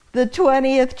The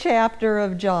 20th chapter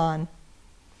of John.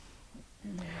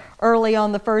 Early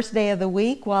on the first day of the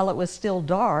week, while it was still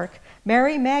dark,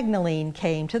 Mary Magdalene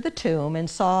came to the tomb and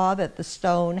saw that the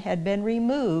stone had been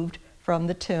removed from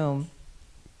the tomb.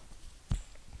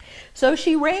 So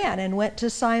she ran and went to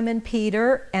Simon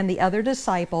Peter and the other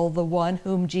disciple, the one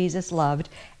whom Jesus loved,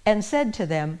 and said to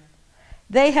them,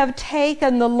 "They have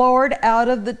taken the Lord out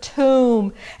of the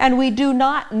tomb, and we do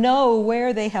not know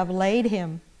where they have laid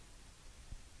him."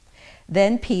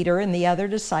 Then Peter and the other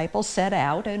disciple set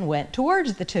out and went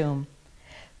towards the tomb.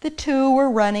 The two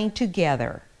were running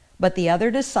together, but the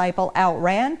other disciple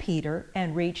outran Peter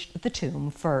and reached the tomb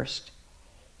first.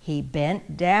 He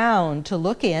bent down to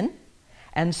look in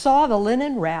and saw the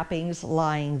linen wrappings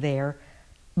lying there,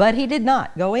 but he did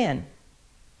not go in.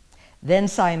 Then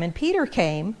Simon Peter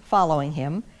came, following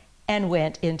him, and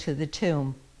went into the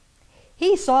tomb.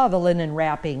 He saw the linen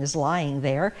wrappings lying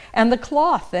there, and the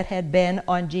cloth that had been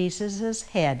on Jesus'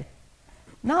 head,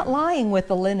 not lying with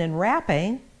the linen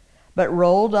wrapping, but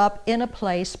rolled up in a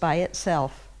place by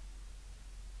itself.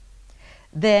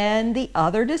 Then the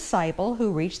other disciple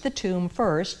who reached the tomb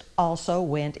first also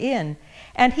went in,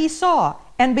 and he saw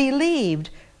and believed,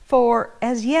 for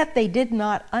as yet they did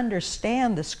not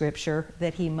understand the scripture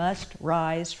that he must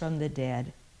rise from the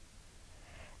dead.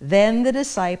 Then the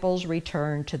disciples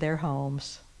returned to their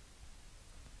homes.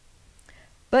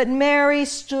 But Mary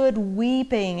stood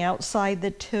weeping outside the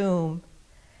tomb.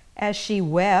 As she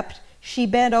wept, she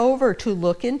bent over to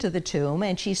look into the tomb,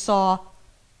 and she saw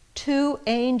two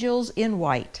angels in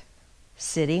white,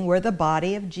 sitting where the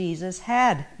body of Jesus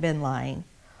had been lying,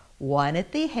 one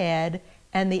at the head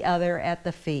and the other at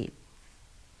the feet.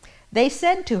 They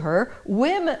said to her,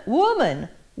 "Woman,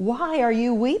 why are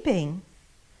you weeping?"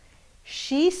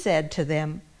 She said to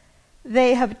them,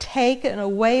 "They have taken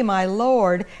away my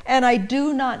Lord, and I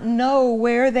do not know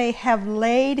where they have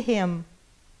laid him."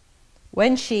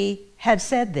 When she had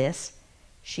said this,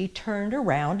 she turned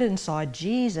around and saw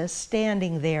Jesus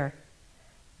standing there,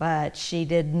 but she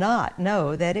did not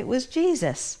know that it was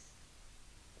Jesus.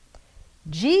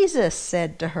 Jesus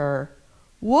said to her,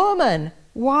 "Woman,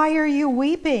 why are you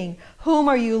weeping? Whom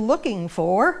are you looking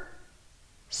for?"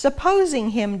 Supposing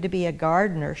him to be a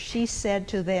gardener, she said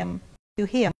to him,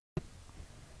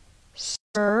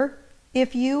 "Sir,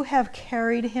 if you have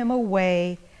carried him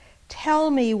away, tell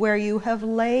me where you have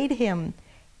laid him,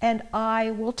 and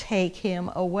I will take him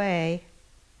away."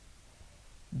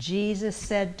 Jesus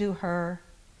said to her,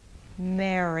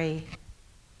 "Mary."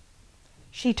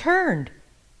 She turned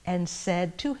and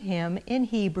said to him in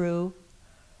Hebrew,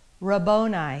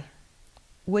 "Rabboni,"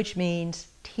 which means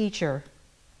teacher.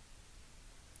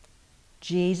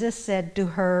 Jesus said to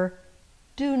her,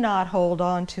 "Do not hold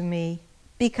on to me,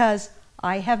 because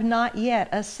I have not yet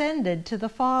ascended to the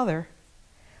Father.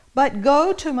 But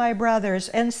go to my brothers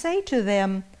and say to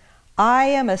them, I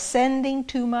am ascending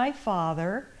to my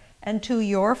Father and to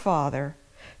your Father,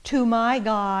 to my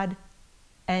God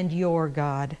and your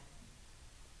God."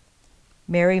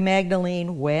 Mary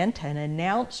Magdalene went and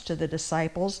announced to the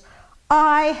disciples,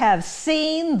 "I have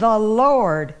seen the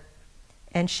Lord."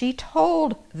 And she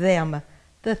told them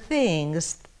the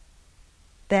things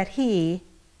that he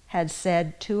had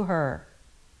said to her.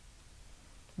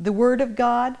 The word of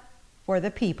God for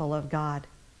the people of God.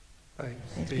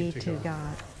 Thanks be to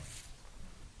God.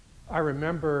 I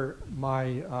remember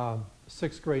my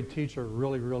sixth grade teacher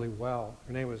really, really well.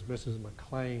 Her name was Mrs.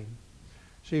 McLean.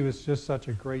 She was just such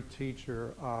a great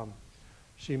teacher.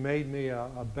 She made me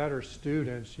a better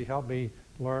student. She helped me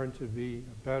learn to be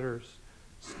a better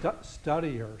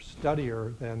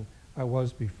studier than I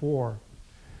was before.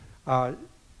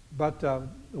 But the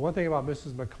one thing about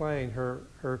Mrs. McLean,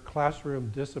 her classroom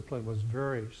discipline was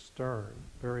very stern,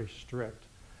 very strict.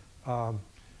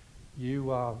 You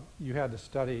had to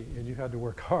study and you had to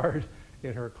work hard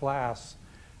in her class.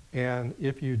 And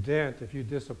if you didn't, if you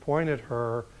disappointed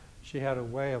her, she had a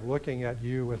way of looking at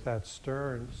you with that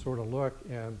stern sort of look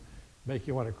and make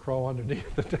you want to crawl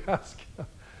underneath the desk.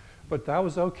 But that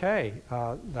was okay.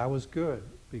 That was good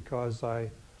because I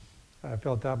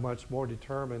felt that much more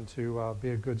determined to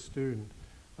be a good student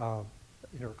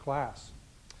in her class.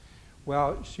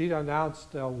 Well, she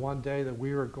announced one day that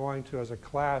we were going to, as a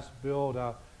class, build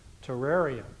a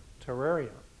terrarium.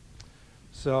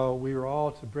 So we were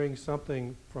all to bring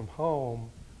something from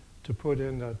home to put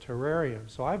in the terrarium.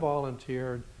 So I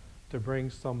volunteered to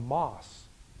bring some moss,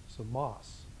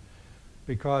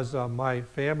 because my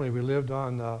family, we lived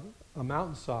on a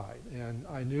mountainside, and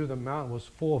I knew the mountain was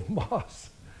full of moss.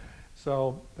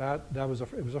 So it was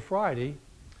a Friday,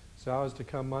 so I was to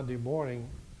come Monday morning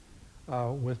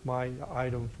with my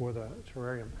item for the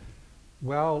terrarium.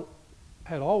 Well,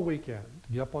 Had all weekend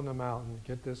to get up on the mountain,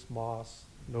 get this moss,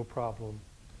 no problem.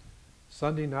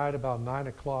 Sunday night about 9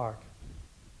 o'clock,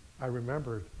 I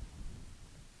remembered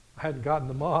I hadn't gotten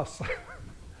the moss.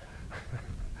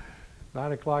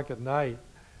 9 o'clock at night,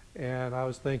 and I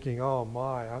was thinking, oh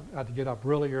my, I have to get up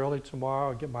really early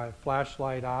tomorrow, get my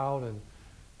flashlight out and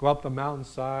go up the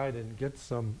mountainside and get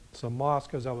some moss,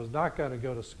 because I was not going to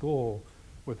go to school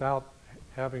without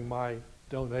having my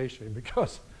donation,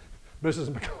 because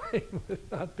Mrs. McLean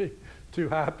would not be too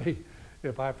happy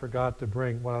if I forgot to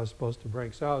bring what I was supposed to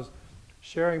bring. So I was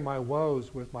sharing my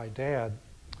woes with my dad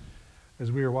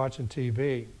as we were watching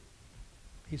TV.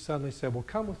 He suddenly said, well,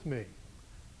 come with me.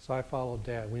 So I followed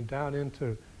Dad. We went down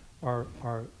into our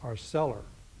cellar.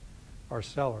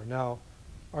 Now,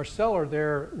 our cellar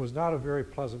there was not a very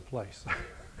pleasant place.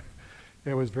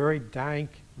 It was very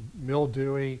dank,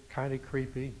 mildewy, kind of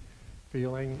creepy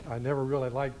feeling. I never really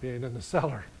liked being in the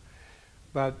cellar.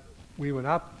 But we went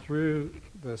up through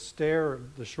the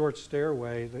short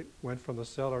stairway that went from the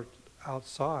cellar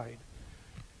outside.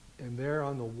 And there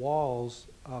on the walls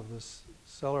of the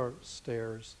cellar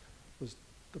stairs was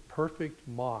the perfect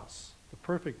moss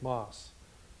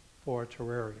for a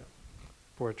terrarium.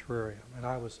 And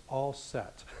I was all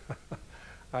set.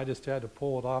 I just had to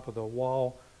pull it off of the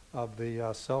wall of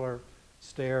the cellar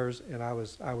stairs, and I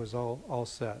was all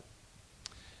set.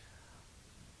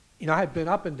 You know, I had been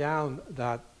up and down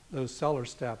those cellar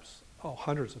steps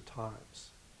hundreds of times,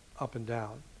 up and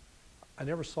down. I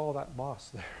never saw that moss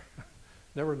there.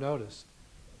 Never noticed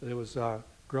that it was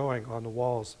growing on the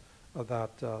walls of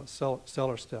that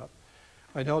cellar step.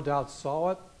 I no doubt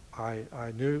saw it.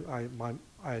 I knew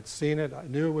I had seen it. I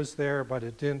knew it was there, but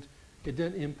it didn't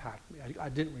impact me. I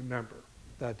didn't remember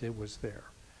that it was there.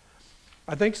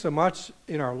 I think so much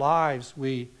in our lives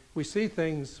we see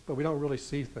things, but we don't really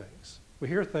see things. We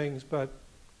hear things, but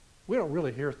we don't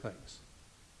really hear things.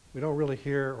 We don't really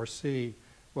hear or see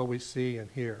what we see and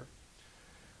hear.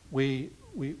 We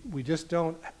just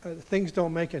don't, things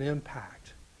don't make an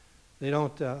impact. They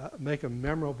don't make a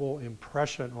memorable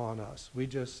impression on us. We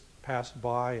just pass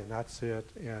by and that's it,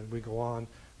 and we go on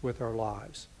with our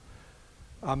lives.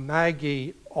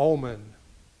 Maggie Ullman,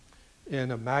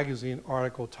 in a magazine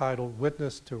article titled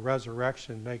Witness to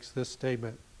Resurrection, makes this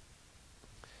statement: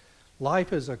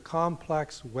 life is a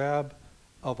complex web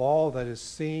of all that is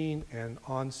seen and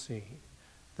unseen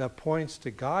that points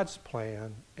to God's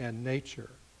plan and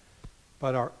nature,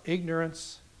 but our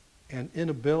ignorance and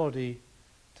inability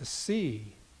to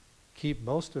see keep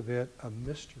most of it a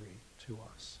mystery to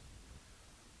us.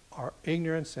 Our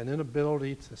ignorance and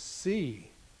inability to see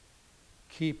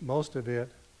keep most of it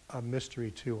a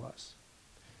mystery to us.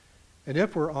 And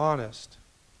if we're honest,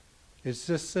 it's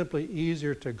just simply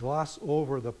easier to gloss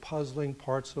over the puzzling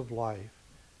parts of life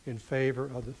in favor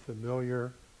of the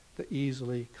familiar, the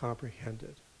easily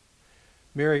comprehended.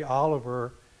 Mary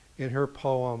Oliver, in her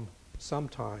poem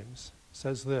Sometimes,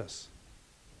 says this: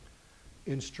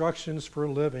 instructions for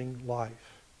living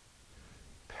life.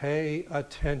 Pay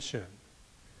attention.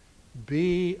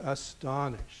 Be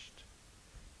astonished.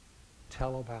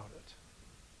 Tell about it.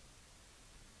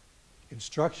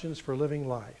 Instructions for living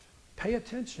life. Pay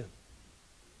attention.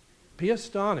 Be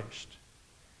astonished.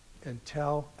 And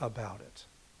tell about it.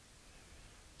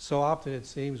 So often it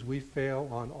seems we fail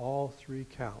on all three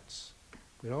counts.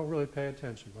 We don't really pay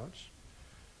attention much.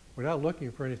 We're not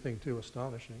looking for anything too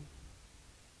astonishing.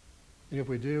 And if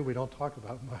we do, we don't talk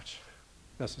about it much,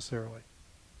 necessarily.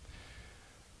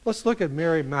 Let's look at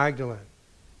Mary Magdalene.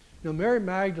 You know, Mary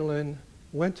Magdalene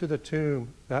went to the tomb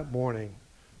that morning.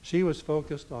 She was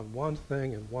focused on one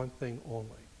thing and one thing only.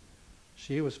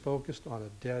 She was focused on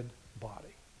a dead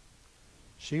body.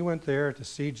 She went there to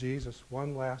see Jesus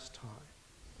one last time.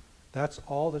 That's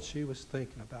all that she was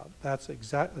thinking about. That's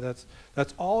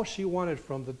all she wanted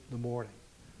from the morning,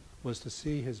 was to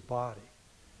see his body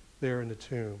there in the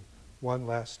tomb one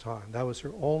last time. That was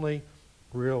her only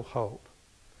real hope.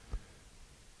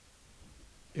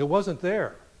 It wasn't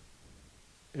there.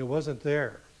 It wasn't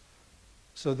there.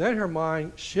 So then her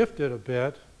mind shifted a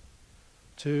bit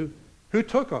to who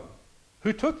took him?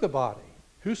 Who took the body?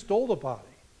 Who stole the body?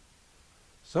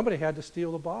 Somebody had to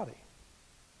steal the body.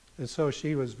 And so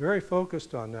she was very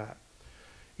focused on that.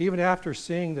 Even after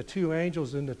seeing the two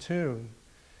angels in the tomb,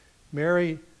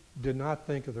 Mary did not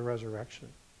think of the resurrection.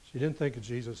 She didn't think of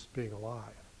Jesus being alive.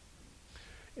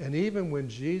 And even when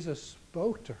Jesus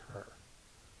spoke to her,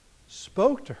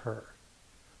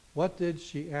 what did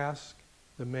she ask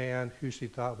the man who she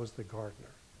thought was the gardener?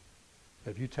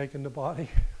 Have you taken the body?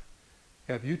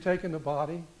 Have you taken the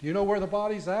body? Do you know where the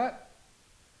body's at?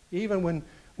 Even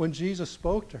when Jesus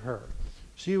spoke to her,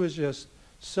 she was just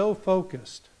so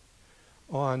focused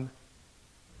on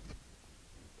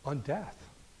death,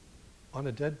 on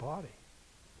a dead body.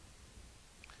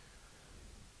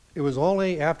 It was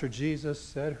only after Jesus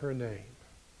said her name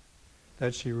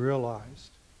that she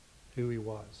realized who he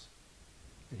was.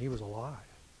 And he was alive.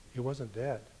 He wasn't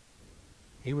dead.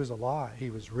 He was alive. He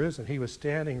was risen. He was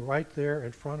standing right there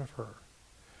in front of her.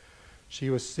 She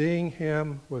was seeing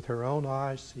him with her own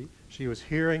eyes. She was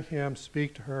hearing him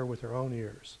speak to her with her own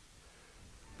ears.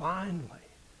 Finally,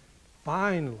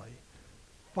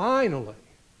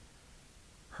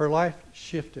 her life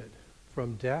shifted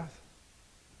from death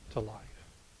to life.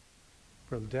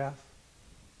 From death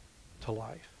to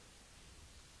life.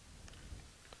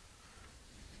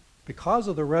 Because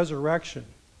of the resurrection,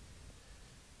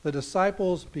 the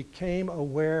disciples became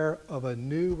aware of a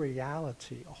new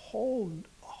reality, a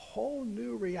whole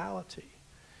new reality.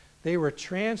 They were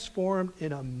transformed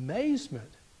in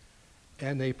amazement,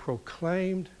 and they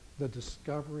proclaimed the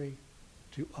discovery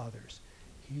to others.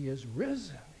 He is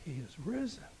risen. He is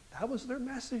risen. That was their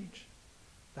message.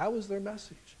 That was their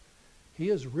message. He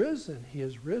is risen. He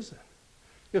is risen.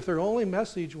 If their only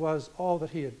message was all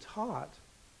that he had taught,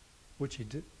 which he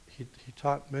did, he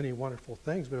taught many wonderful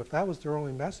things, but if that was their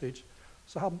only message,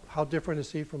 so how different is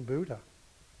he from Buddha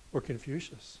or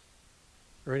Confucius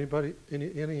or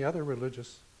any other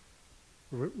religious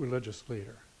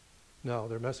leader? No,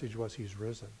 their message was he's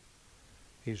risen.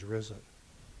 He's risen.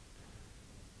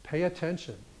 Pay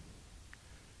attention.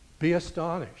 Be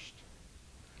astonished.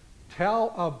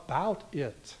 Tell about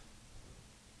it.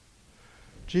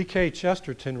 G.K.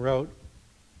 Chesterton wrote,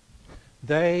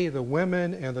 "They, the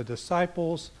women and the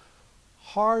disciples,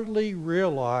 hardly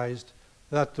realized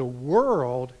that the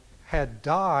world had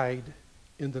died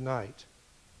in the night.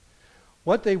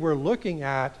 What they were looking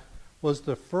at was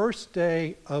the first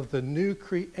day of the new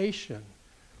creation,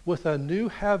 with a new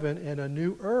heaven and a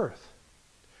new earth.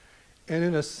 And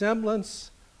in a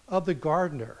semblance of the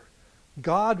gardener,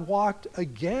 God walked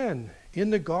again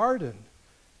in the garden,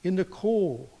 in the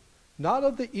cool, not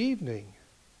of the evening,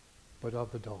 but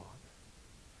of the dawn."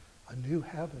 A new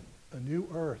heaven, a new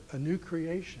earth, a new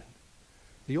creation.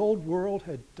 The old world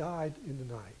had died in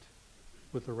the night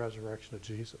with the resurrection of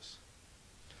Jesus.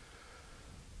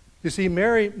 You see,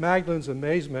 Mary Magdalene's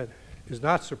amazement is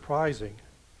not surprising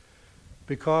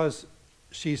because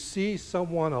she sees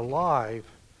someone alive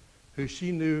who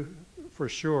she knew for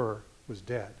sure was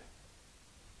dead.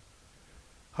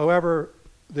 However,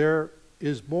 there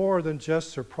is more than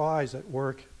just surprise at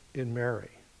work in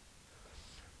Mary.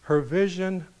 Her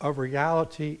vision of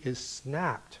reality is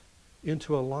snapped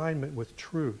into alignment with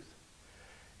truth,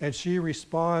 and she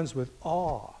responds with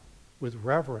awe, with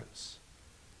reverence.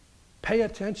 Pay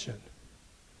attention.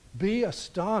 Be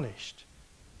astonished.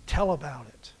 Tell about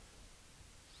it.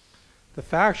 The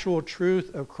factual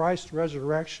truth of Christ's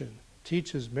resurrection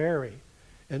teaches Mary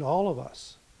and all of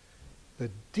us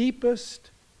the deepest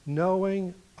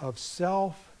knowing of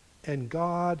self and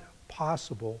God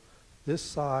possible this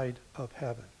side of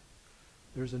heaven.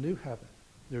 There's a new heaven.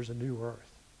 There's a new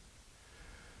earth.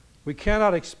 We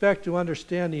cannot expect to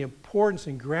understand the importance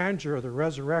and grandeur of the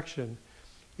resurrection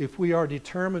if we are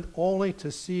determined only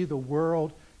to see the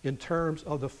world in terms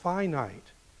of the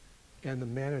finite and the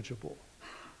manageable.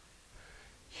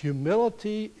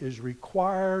 Humility is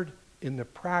required in the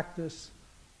practice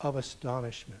of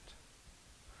astonishment.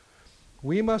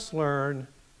 We must learn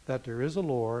that there is a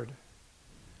Lord.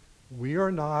 We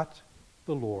are not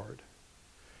the Lord.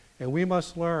 And we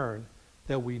must learn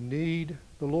that we need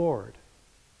the Lord.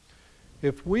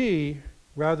 If we,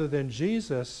 rather than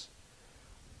Jesus,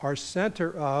 are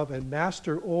center of and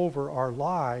master over our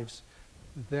lives,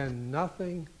 then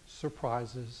nothing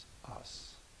surprises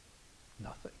us.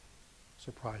 Nothing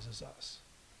surprises us.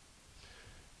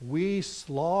 We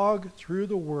slog through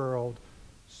the world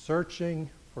searching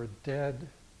for dead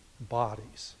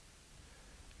bodies,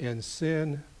 and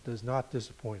sin does not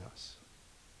disappoint us.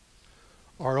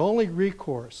 Our only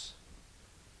recourse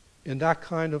in that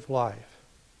kind of life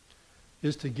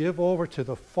is to give over to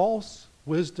the false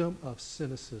wisdom of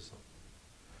cynicism,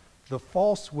 the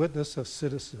false witness of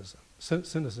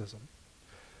cynicism,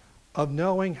 of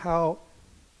knowing how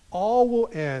all will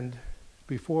end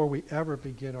before we ever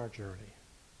begin our journey.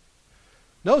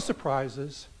 No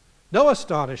surprises, no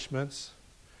astonishments.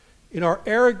 In our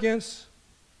arrogance,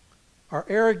 our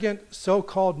arrogant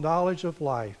so-called knowledge of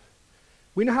life,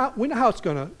 we know how it's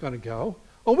going to go.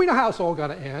 Oh, we know how it's all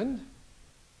going to end,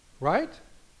 right?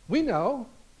 We know.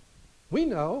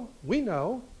 In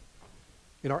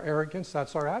our arrogance,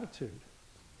 that's our attitude.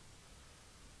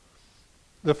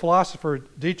 The philosopher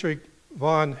Dietrich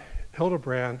von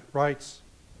Hildebrand writes,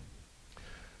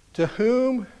 "To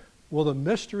whom will the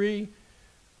mystery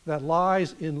that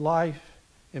lies in life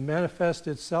and manifests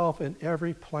itself in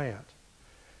every plant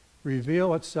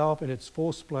reveal itself in its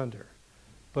full splendor,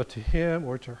 but to him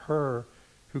or to her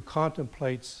who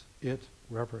contemplates it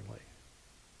reverently.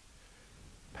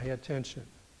 Pay attention.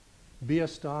 Be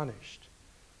astonished.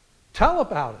 Tell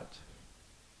about it.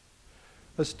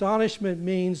 Astonishment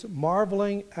means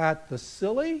marveling at the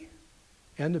silly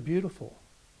and the beautiful.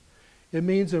 It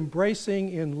means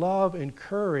embracing in love and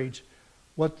courage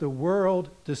what the world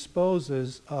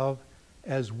disposes of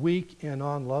as weak and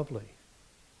unlovely.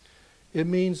 It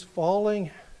means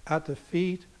falling at the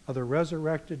feet of the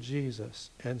resurrected Jesus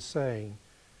and saying,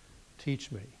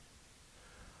 "Teach me.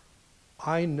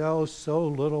 I know so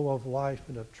little of life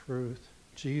and of truth.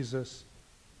 Jesus,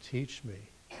 teach me,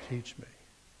 teach me."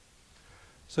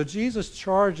 So Jesus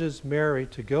charges Mary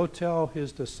to go tell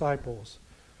his disciples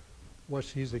what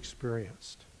she's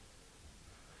experienced.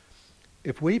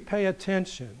 If we pay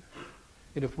attention,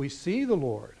 and if we see the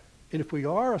Lord, and if we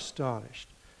are astonished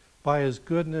by his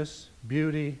goodness,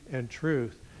 beauty, and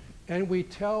truth, and we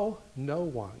tell no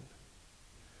one,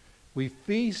 we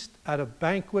feast at a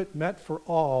banquet meant for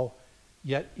all,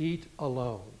 yet eat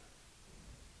alone.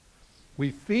 We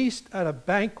feast at a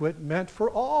banquet meant for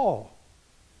all,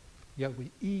 yet we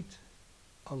eat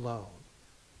alone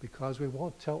because we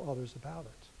won't tell others about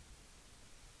it.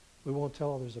 We won't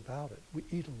tell others about it. We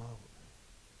eat alone.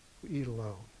 We eat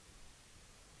alone.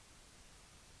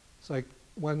 It's like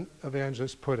one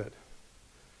evangelist put it.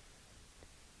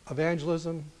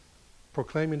 Evangelism,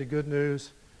 proclaiming the good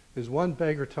news, is one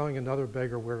beggar telling another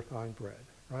beggar where to find bread,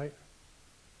 right?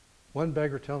 One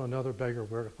beggar telling another beggar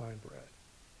where to find bread.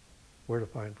 Where to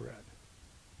find bread.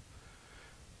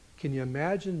 Can you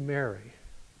imagine Mary,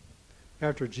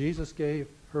 after Jesus gave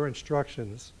her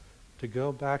instructions to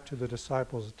go back to the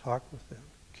disciples and talk with them?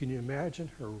 Can you imagine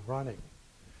her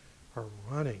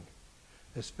running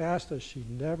as fast as she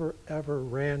never ever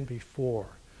ran before?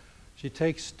 She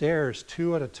takes stairs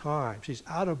 2 at a time. She's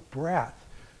out of breath.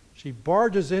 She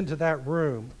barges into that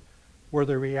room where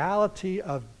the reality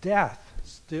of death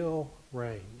still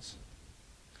reigns.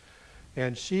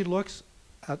 And she looks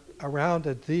around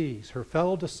at these, her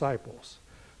fellow disciples,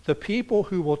 the people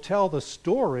who will tell the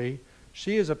story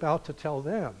she is about to tell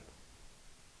them.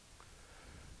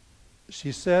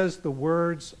 She says the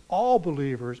words all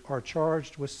believers are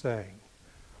charged with saying,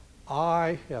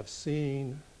 "I have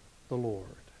seen the Lord.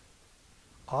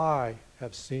 I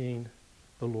have seen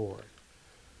the Lord.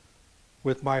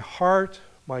 With my heart,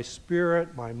 my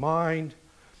spirit, my mind,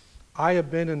 I have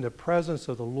been in the presence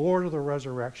of the Lord of the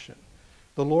resurrection,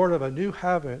 the Lord of a new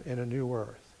heaven and a new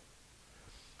earth."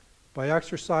 By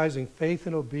exercising faith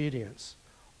and obedience,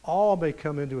 all may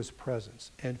come into his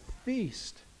presence and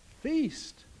feast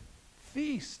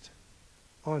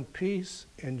on peace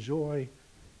and joy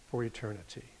for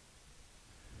eternity.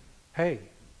 Hey,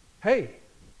 pay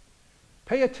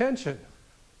attention.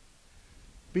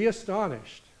 Be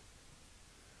astonished.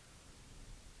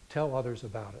 Tell others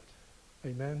about it.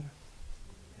 Amen?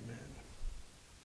 Amen.